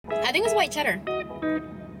I think it's white cheddar.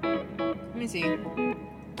 Let me see.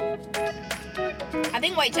 I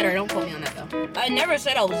think white cheddar. Don't quote me on that though. I never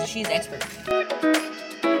said I was a cheese expert.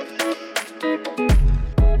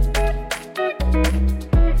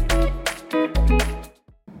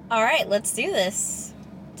 All right, let's do this.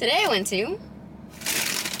 Today I went to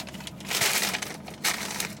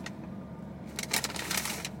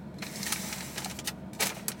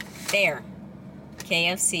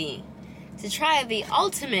KFC to try the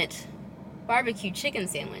ultimate barbecue chicken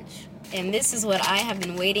sandwich. And this is what I have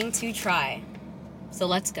been waiting to try. So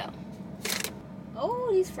let's go.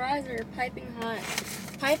 Oh, these fries are piping hot.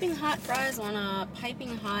 Piping hot fries on a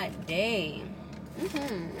piping hot day.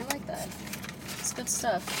 I like that. It's good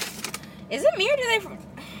stuff. Is it me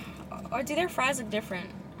or do their fries look different?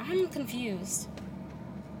 I'm confused.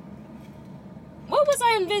 What was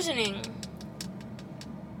I envisioning?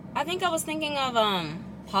 I think I was thinking of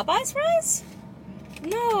Popeye's fries?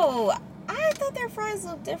 No, I thought their fries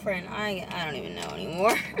looked different. I don't even know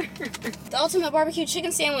anymore. The ultimate barbecue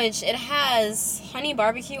chicken sandwich. It has honey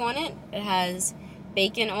barbecue on it. It has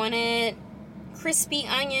bacon on it, crispy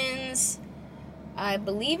onions. I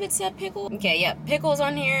believe it said pickle. Okay, yeah, pickles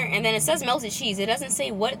on here, and then it says melted cheese. It doesn't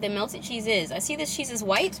say what the melted cheese is. I see this cheese is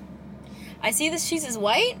white.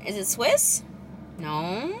 Is it Swiss?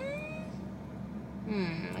 No.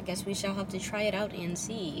 I guess we shall have to try it out and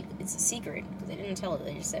see. It's a secret, because they didn't tell it.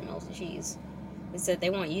 They just said melted cheese. They said they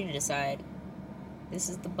want you to decide. This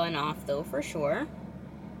is the bun off, though, for sure.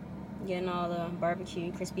 Getting all the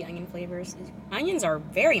barbecue, crispy onion flavors. Onions are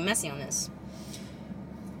very messy on this.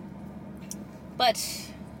 But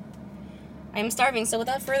I'm starving, so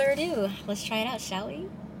without further ado, let's try it out, shall we?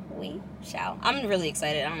 We shall. I'm really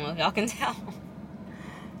excited. I don't know if y'all can tell.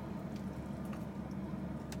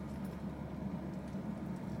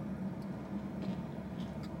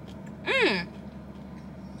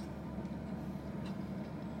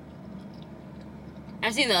 I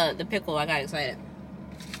see the pickle. I got excited.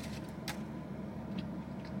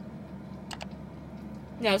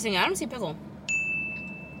 Yeah, I was thinking, I don't see pickle.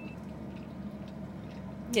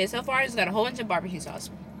 Yeah, so far it's got a whole bunch of barbecue sauce.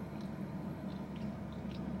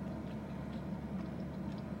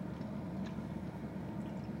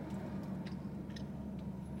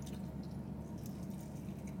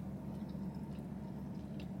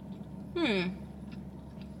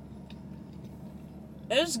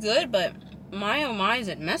 It's good, but my oh my, is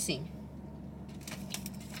it messy.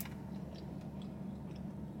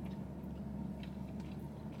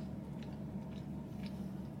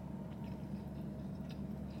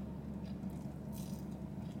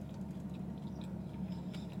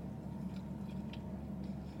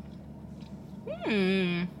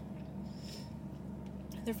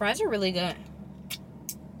 The fries are really good.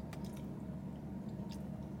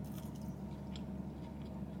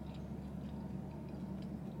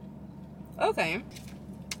 Okay.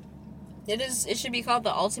 It should be called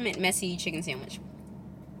the ultimate messy chicken sandwich.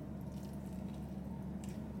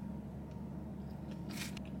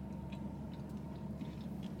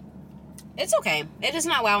 It's okay. It does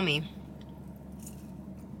not wow me.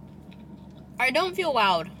 I don't feel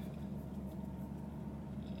wowed.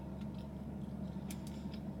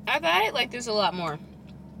 I've had it like this a lot more.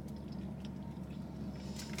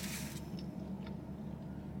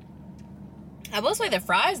 I will say the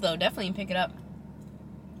fries, though, definitely pick it up.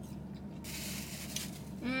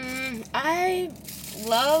 I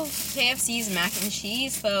love KFC's mac and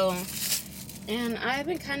cheese, though. And I've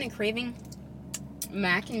been kind of craving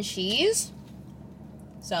mac and cheese.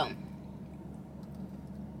 So.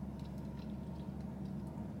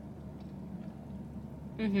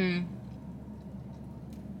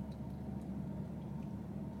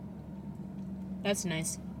 That's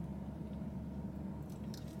nice.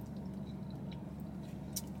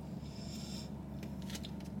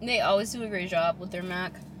 They always do a great job with their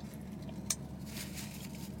mac.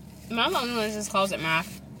 My mom just calls it mac.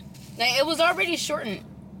 Like, it was already shortened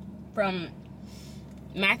from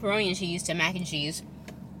macaroni and cheese to mac and cheese.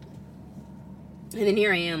 And then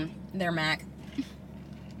here I am, their mac.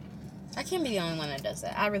 I can't be the only one that does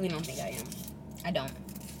that. I really don't think I am. I don't.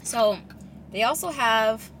 So, they also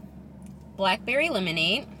have blackberry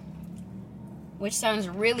lemonade, which sounds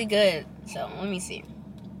really good. So, let me see.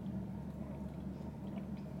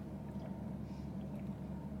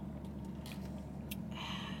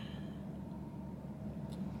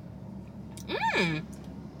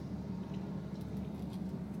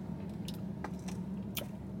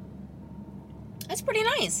 That's pretty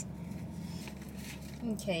nice.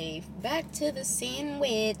 Okay, back to the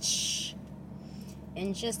sandwich.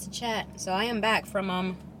 And just to chat. So I am back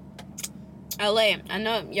from LA. I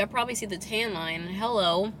know y'all probably see the tan line.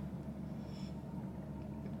 Hello.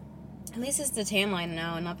 At least it's the tan line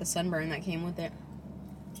now and not the sunburn that came with it.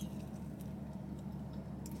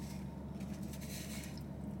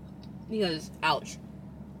 Because, ouch.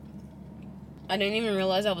 I didn't even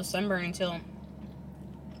realize I was sunburned until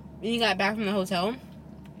we got back from the hotel.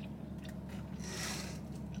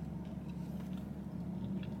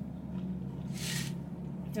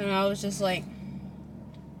 And I was just like,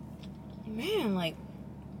 man, like,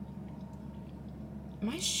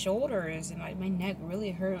 my shoulders and like my neck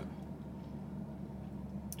really hurt.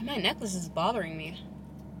 And my necklace is bothering me.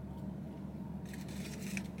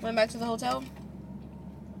 Went back to the hotel.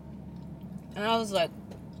 And I was like,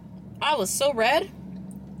 I was so red.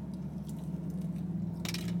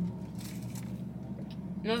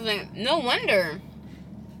 And I was like, no wonder.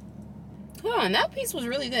 Huh, and that piece was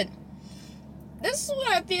really good. This is what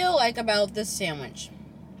I feel like about this sandwich.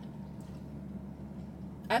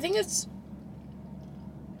 I think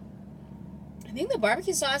the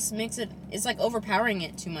barbecue sauce makes it's like overpowering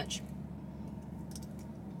it too much.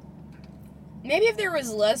 Maybe if there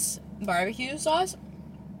was less barbecue sauce,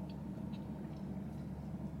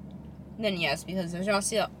 then yes, because as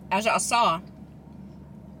y'all saw,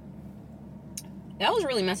 that was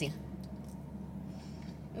really messy.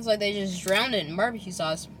 It's like they just drowned it in barbecue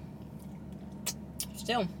sauce.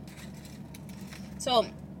 Still. So,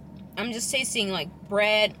 I'm just tasting like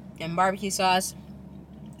bread and barbecue sauce.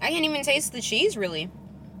 I can't even taste the cheese, really.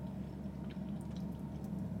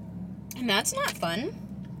 And that's not fun.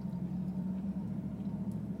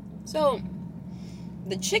 So,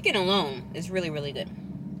 the chicken alone is really, really good.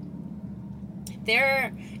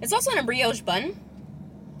 It's also in a brioche bun.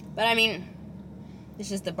 But I mean, it's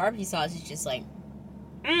just the barbecue sauce is just like,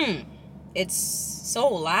 it's so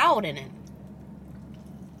loud in it.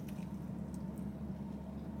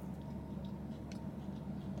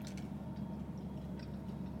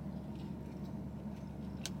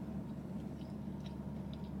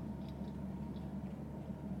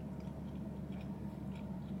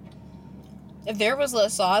 If there was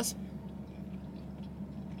less sauce,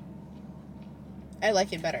 I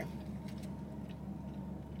like it better.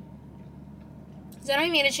 Because I don't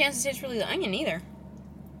even get a chance to taste really the onion either.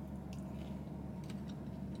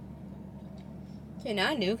 Okay,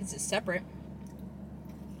 now I do because it's separate.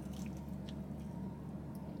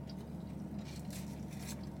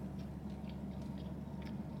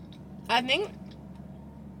 I think,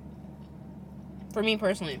 for me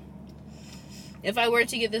personally, if I were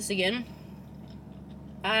to get this again,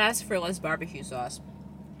 I'd ask for less barbecue sauce.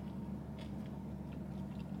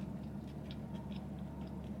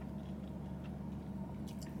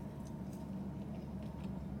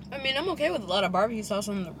 I mean, I'm okay with a lot of barbecue sauce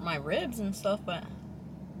on my ribs and stuff, but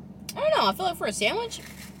I don't know. I feel like for a sandwich,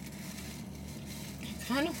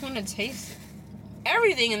 I kind of want to taste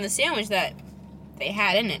everything in the sandwich that they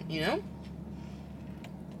had in it, you know?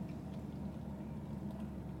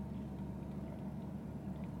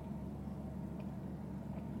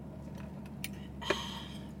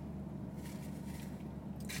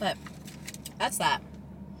 But that's that.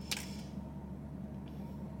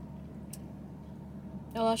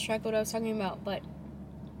 I lost track of what I was talking about, but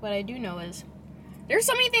what I do know is there's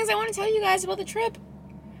so many things I want to tell you guys about the trip,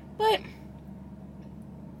 but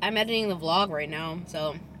I'm editing the vlog right now,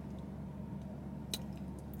 so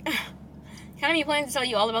kind of be planning to tell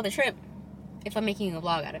you all about the trip if I'm making a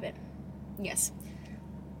vlog out of it. Yes.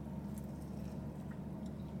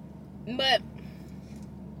 But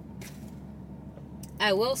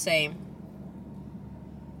I will say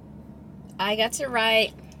I got to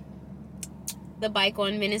ride the bike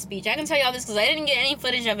on Venice Beach. I can tell you all this because I didn't get any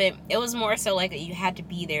footage of it. It was more so like you had to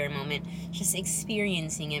be there a moment, just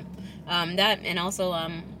experiencing it. That, and also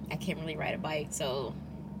I can't really ride a bike, so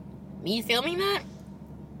me filming that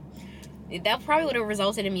probably would have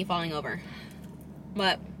resulted in me falling over.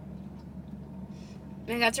 But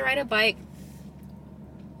I got to ride a bike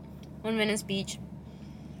on Venice Beach,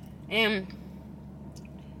 and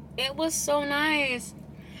it was so nice.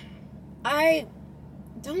 I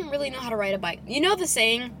don't really know how to ride a bike. You know the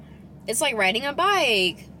saying, it's like riding a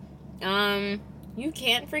bike. You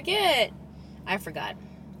can't forget. I forgot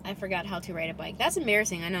how to ride a bike. That's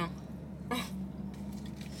embarrassing, I know.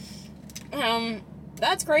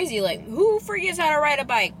 That's crazy. Like, who forgets how to ride a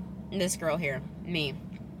bike? This girl here, me.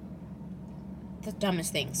 The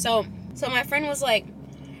dumbest thing. So my friend was like,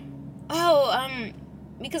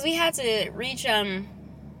 because we had to reach,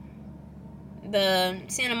 the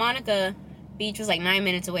Santa Monica beach was like 9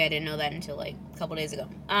 minutes away. I didn't know that until like a couple days ago.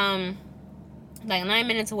 Like 9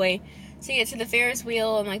 minutes away to get to the Ferris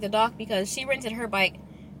wheel and like the dock, because she rented her bike,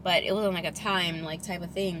 but it was on like a time like type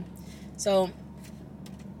of thing. So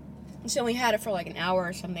we had it for like an hour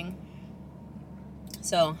or something.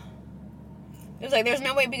 So it was like there's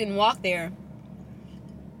no way we can walk there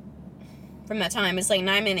from that time. It's like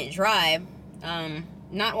 9-minute drive.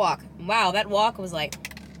 Not walk. Wow, that walk was like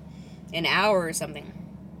an hour or something.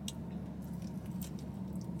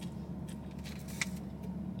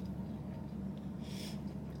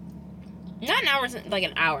 Not an hour, like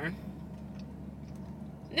an hour.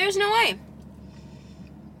 There's no way.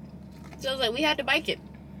 So I was like, we had to bike it.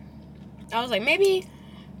 I was like, maybe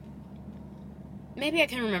I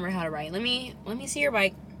can remember how to ride. Let me see your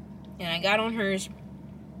bike. And I got on hers.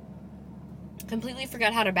 Completely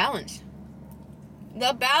forgot how to balance.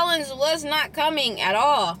 The balance was not coming at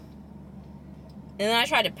all. And then I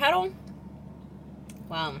tried to pedal.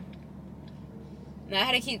 Wow. And I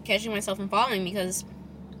had to keep catching myself from falling because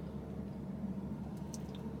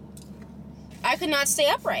I could not stay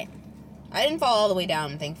upright. I didn't fall all the way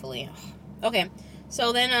down, thankfully. Okay,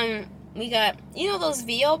 so then we got, you know those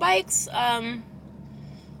VO bikes?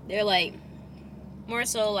 They're like more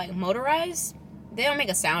so like motorized. They don't make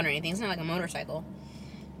a sound or anything. It's not like a motorcycle.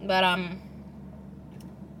 But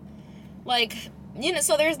like, you know,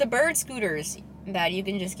 so there's the bird scooters that you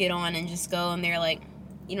can just get on and just go, and they're like,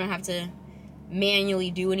 you don't have to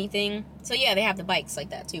manually do anything. So yeah, they have the bikes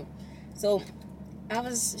like that too. So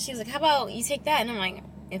she was like, how about you take that? And I'm like,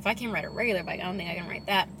 if I can ride a regular bike, I don't think I can ride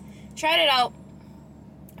that. Tried it out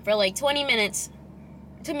for like 20 minutes.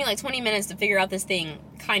 It took me like 20 minutes to figure out this thing,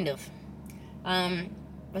 kind of. It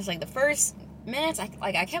was like the first minutes,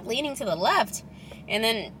 I kept leaning to the left. And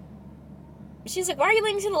then she's like, why are you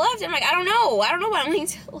leaning to the left? And I'm like, I don't know why I'm leaning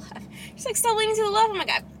to the left. She's like, stop leaning to the left. I'm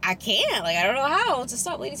like, I can't. Like, I don't know how to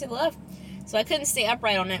stop leaning to the left. So I couldn't stay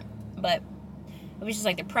upright on it. But it was just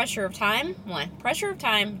like the pressure of time. 1, pressure of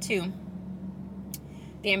time. 2,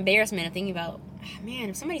 the embarrassment of thinking about, man,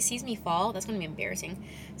 if somebody sees me fall, that's going to be embarrassing.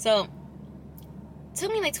 So it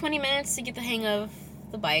took me like 20 minutes to get the hang of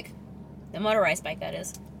the bike. The motorized bike, that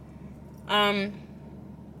is.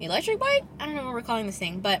 Electric bike? I don't know what we're calling this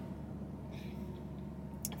thing, but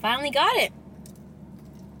finally got it.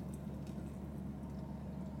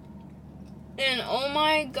 And oh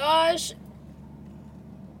my gosh,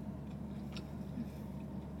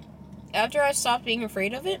 after I stopped being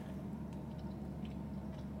afraid of it,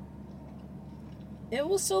 it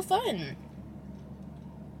was so fun.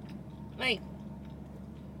 Like,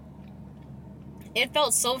 it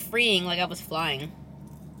felt so freeing, like I was flying.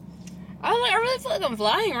 I was like, I really feel like I'm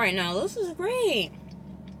flying right now. This is great.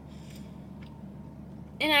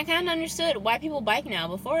 And I kind of understood why people bike now.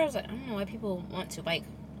 Before, I was like, I don't know why people want to bike.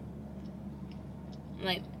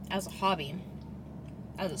 Like, as a hobby.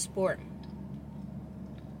 As a sport.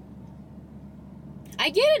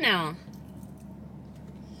 I get it now.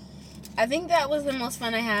 I think that was the most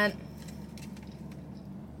fun I had.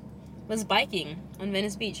 Was biking on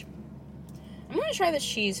Venice Beach. I'm gonna try this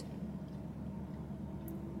cheese.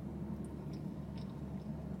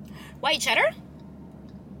 White cheddar?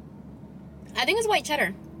 I think it's white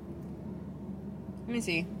cheddar. Let me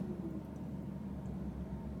see.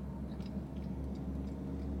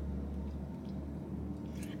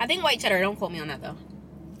 I think white cheddar. Don't quote me on that, though.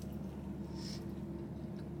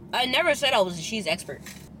 I never said I was a cheese expert.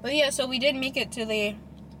 But yeah, so we did make it to the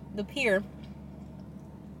pier.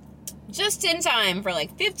 Just in time for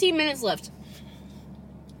like 15 minutes left.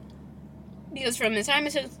 Because from the time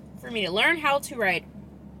it took for me to learn how to ride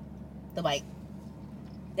the bike,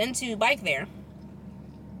 then to bike there,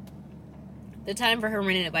 the time for her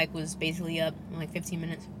renting a bike was basically up in like 15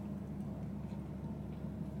 minutes.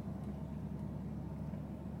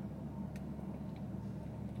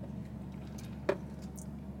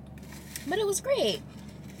 But it was great.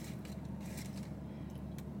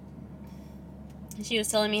 And she was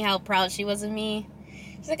telling me how proud she was of me.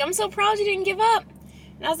 She's like, I'm so proud you didn't give up.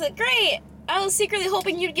 And I was like, great. I was secretly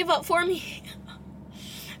hoping you'd give up for me.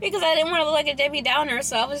 Because I didn't want to look like a Debbie Downer,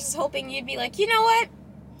 so I was just hoping you'd be like, you know what?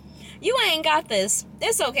 You ain't got this.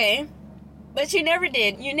 It's okay. But you never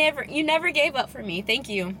did. You never gave up for me. Thank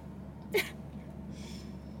you.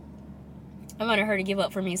 I wanted her to give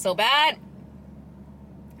up for me so bad.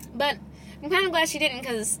 But I'm kind of glad she didn't,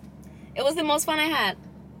 because it was the most fun I had.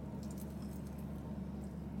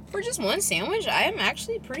 For just one sandwich, I am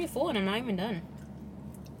actually pretty full and I'm not even done.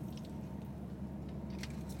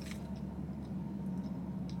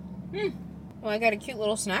 Well, I got a cute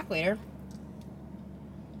little snack later.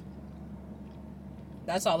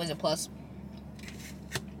 That's always a plus.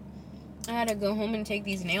 I had to go home and take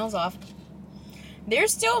these nails off. They're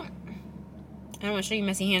still... I don't want to show you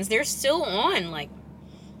messy hands. They're still on. Like,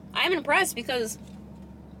 I'm impressed because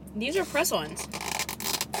these are press-ons.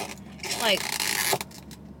 Like...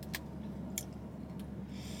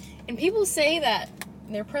 And people say that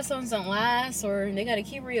their press-ons don't last, or they gotta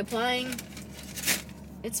keep reapplying.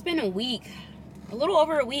 It's been a week, a little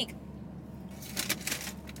over a week.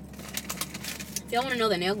 If y'all want to know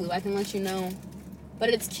the nail glue, I can let you know. But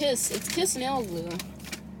it's Kiss nail glue.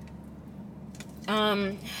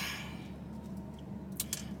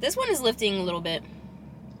 This one is lifting a little bit,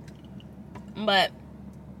 but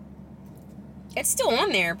it's still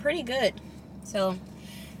on there pretty good. So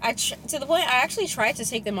to the point I actually tried to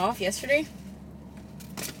take them off yesterday,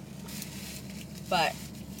 but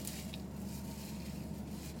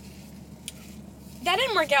that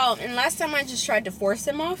didn't work out. And last time I just tried to force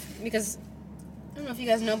them off, because I don't know if you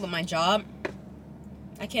guys know, but my job,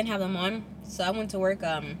 I can't have them on. So I went to work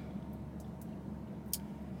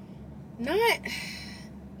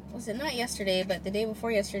not yesterday, but the day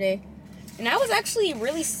before yesterday. And I was actually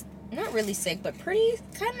not really sick, but pretty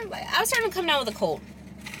kind of like, I was starting to come down with a cold.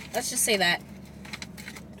 Let's just say that.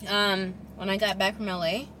 When I got back from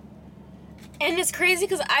LA. And it's crazy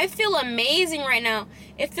because I feel amazing right now.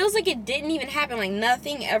 It feels like it didn't even happen, like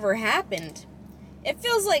nothing ever happened. It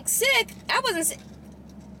feels like sick. I wasn't sick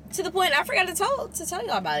to the point I forgot to tell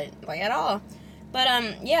y'all about it, like, at all. But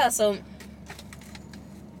yeah, so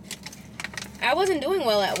I wasn't doing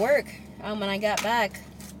well at work when I got back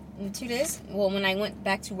in 2 days. Well, when I went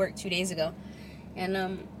back to work 2 days ago.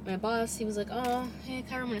 And my boss, he was like, "Oh, hey,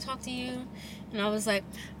 Kyra, I'm going to talk to you." And I was like,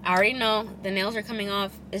 "I already know. The nails are coming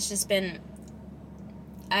off. It's just been,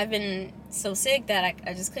 I've been so sick that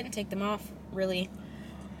I just couldn't take them off, really."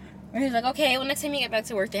 And he's like, "Okay, well, next time you get back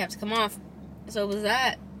to work, they have to come off." So it was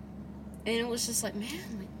that. And it was just like, man,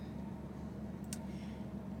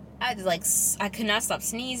 I could not stop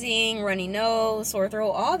sneezing, runny nose, sore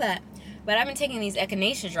throat, all that. But I've been taking these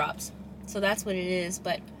echinacea drops, so that's what it is.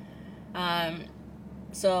 But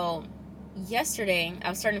so yesterday I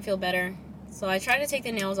was starting to feel better, so I tried to take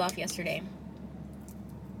the nails off yesterday.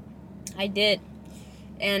 I did,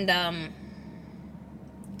 and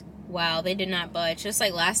wow, they did not budge. Just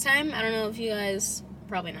like last time. I don't know if you guys,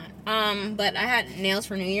 probably not. But I had nails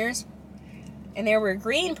for New Year's, and they were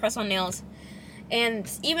green press-on nails. And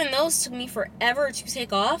even those took me forever to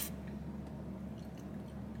take off.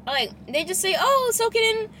 Like, they just say, "Oh, soak it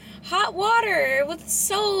in hot water with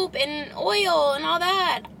soap and oil and all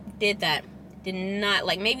that." Did that. Did not,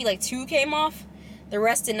 like, maybe like 2 came off. The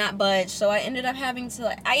rest did not budge. So I ended up having to,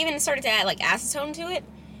 like, I even started to add, like, acetone to it.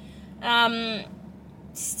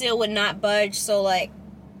 Still would not budge. So, like,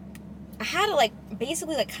 I had to, like,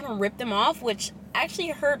 basically, like, kind of rip them off, which actually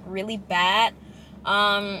hurt really bad.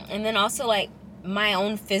 And then also, like, my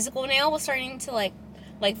own physical nail was starting to, like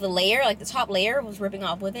the layer, like the top layer was ripping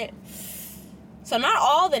off with it. So not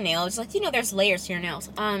all the nails, like, you know, there's layers to your nails.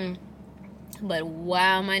 But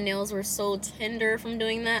wow, my nails were so tender from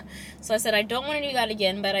doing that. So I said I don't want to do that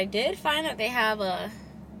again, but I did find that they have a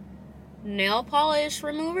nail polish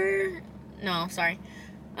remover. No, sorry.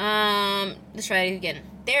 Let's try it again.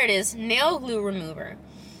 There it is, nail glue remover.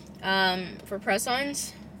 For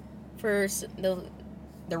press-ons, for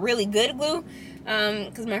the really good glue.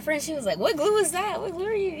 Because my friend, she was like, "What glue is that? What glue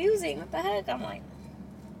are you using? What the heck?" I'm like,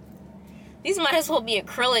 these might as well be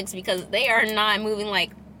acrylics, because they are not moving. Like,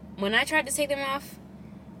 when I tried to take them off,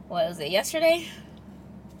 what was it, yesterday?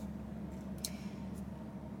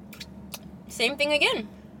 Same thing again.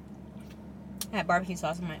 I had barbecue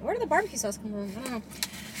sauce in my, where did the barbecue sauce come from?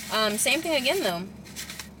 I don't know. Same thing again, though.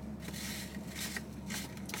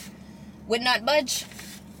 Would not budge.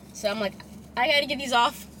 So I'm like, I gotta get these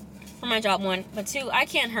off for my job, 1. But 2, I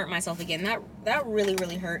can't hurt myself again. That really,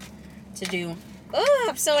 really hurt to do. Oh,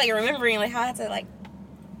 I'm still, like, remembering, like, how I had to, like,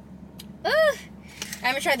 I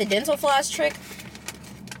haven't tried the dental floss trick.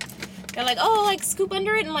 They're like, "Oh, like, scoop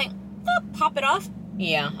under it and, like, pop it off."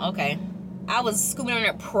 Yeah, okay. I was scooping under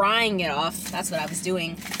it, prying it off. That's what I was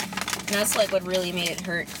doing. And that's, like, what really made it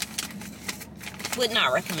hurt. Would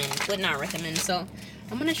not recommend. So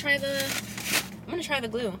I'm gonna try the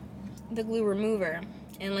glue. The glue remover,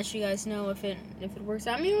 and let you guys know if it works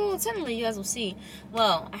out. I mean, well, certainly you guys will see.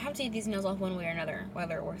 Well, I have to take these nails off one way or another,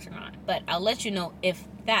 whether it works or not. But I'll let you know if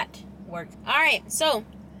that worked. Alright, so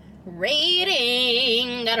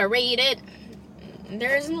rating. Gotta rate it.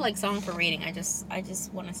 There isn't, like, song for rating. I just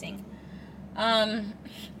wanna sing.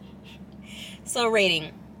 So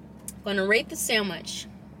rating. Gonna rate the sandwich.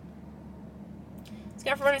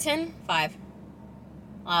 Scale from 1 to 10, 5.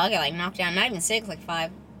 Oh, I got, like, knocked down. Not even 6, like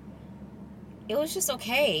 5. It was just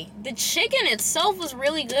okay. The chicken itself was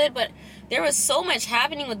really good, but there was so much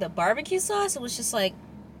happening with the barbecue sauce. It was just like,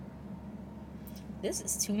 this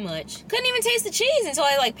is too much. Couldn't even taste the cheese until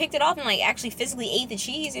I, like, picked it off and, like, actually physically ate the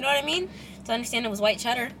cheese. You know what I mean? To understand it was white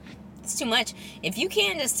cheddar. It's too much. If you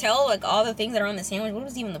can't just tell, like, all the things that are on the sandwich, what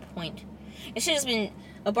was even the point? It should have just been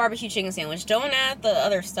a barbecue chicken sandwich. Don't add the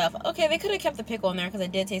other stuff. Okay, they could have kept the pickle in there because I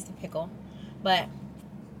did taste the pickle. But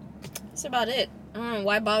that's about it. I don't know.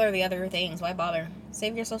 Why bother the other things? Why bother?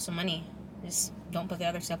 Save yourself some money. Just don't put the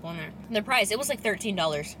other stuff on there. The price, it was like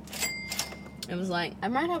 $13. It was like, I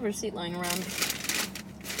might have a receipt lying around.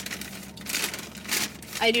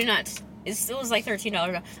 I do not. It was like $13.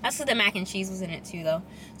 That's because the mac and cheese was in it too, though.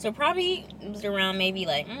 So probably it was around maybe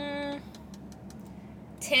like $10,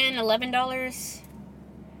 $11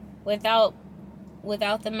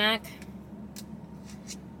 without the mac.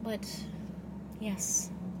 But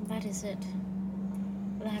yes, that is it.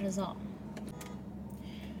 That is all.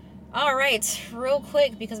 Alright, real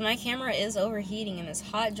quick, because my camera is overheating in this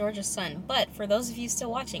hot Georgia sun. But for those of you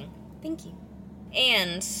still watching, thank you.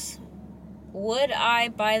 And would I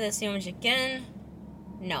buy this sandwich again?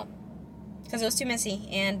 No. Because it was too messy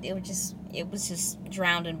and it was just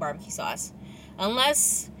drowned in barbecue sauce.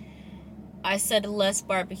 Unless I said less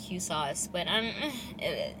barbecue sauce, but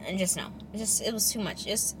and just no. It was too much.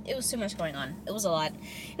 It was too much going on. It was a lot.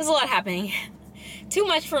 It was a lot happening. Too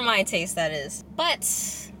much for my taste, that is. But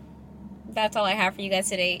that's all I have for you guys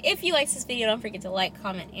today. If you liked this video, don't forget to like,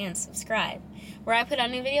 comment, and subscribe, where I put out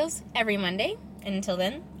new videos every Monday. And until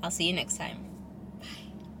then, I'll see you next time.